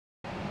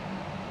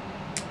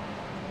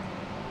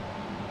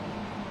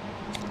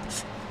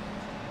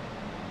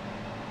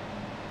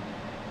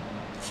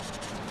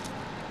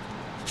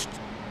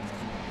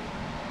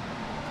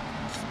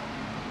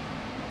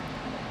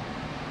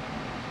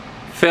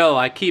Phil,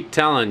 I keep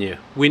telling you,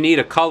 we need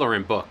a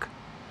coloring book.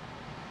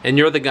 And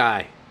you're the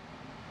guy.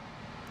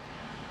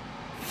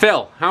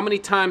 Phil, how many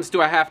times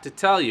do I have to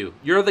tell you?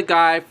 You're the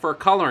guy for a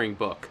coloring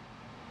book.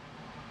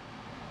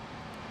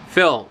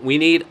 Phil, we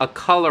need a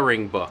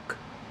coloring book.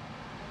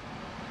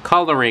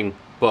 Coloring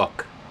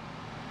book.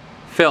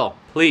 Phil,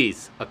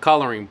 please, a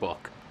coloring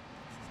book.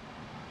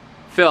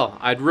 Phil,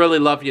 I'd really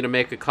love you to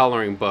make a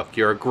coloring book.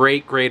 You're a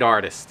great, great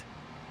artist.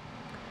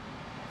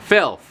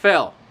 Phil,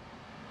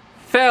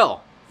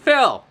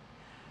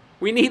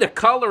 we need a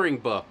coloring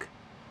book.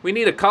 We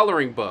need a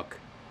coloring book.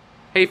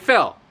 Hey,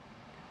 Phil,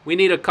 we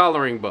need a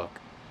coloring book.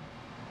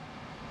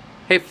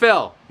 Hey,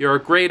 Phil, you're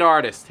a great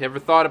artist. Ever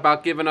thought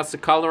about giving us a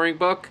coloring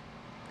book?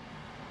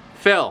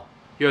 Phil,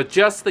 you're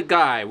just the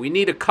guy. We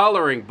need a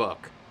coloring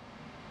book.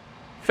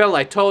 Phil,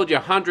 I told you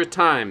 100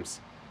 times.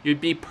 You'd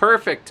be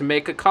perfect to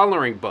make a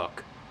coloring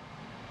book.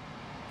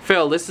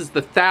 Phil, this is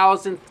the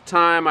 1,000th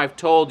time I've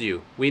told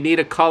you. We need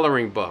a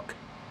coloring book.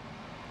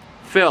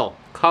 Phil,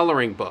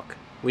 coloring book.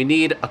 We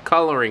need a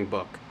coloring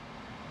book.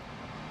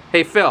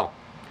 Hey, Phil,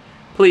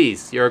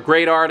 please, you're a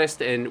great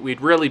artist and we'd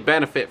really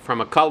benefit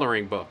from a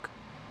coloring book.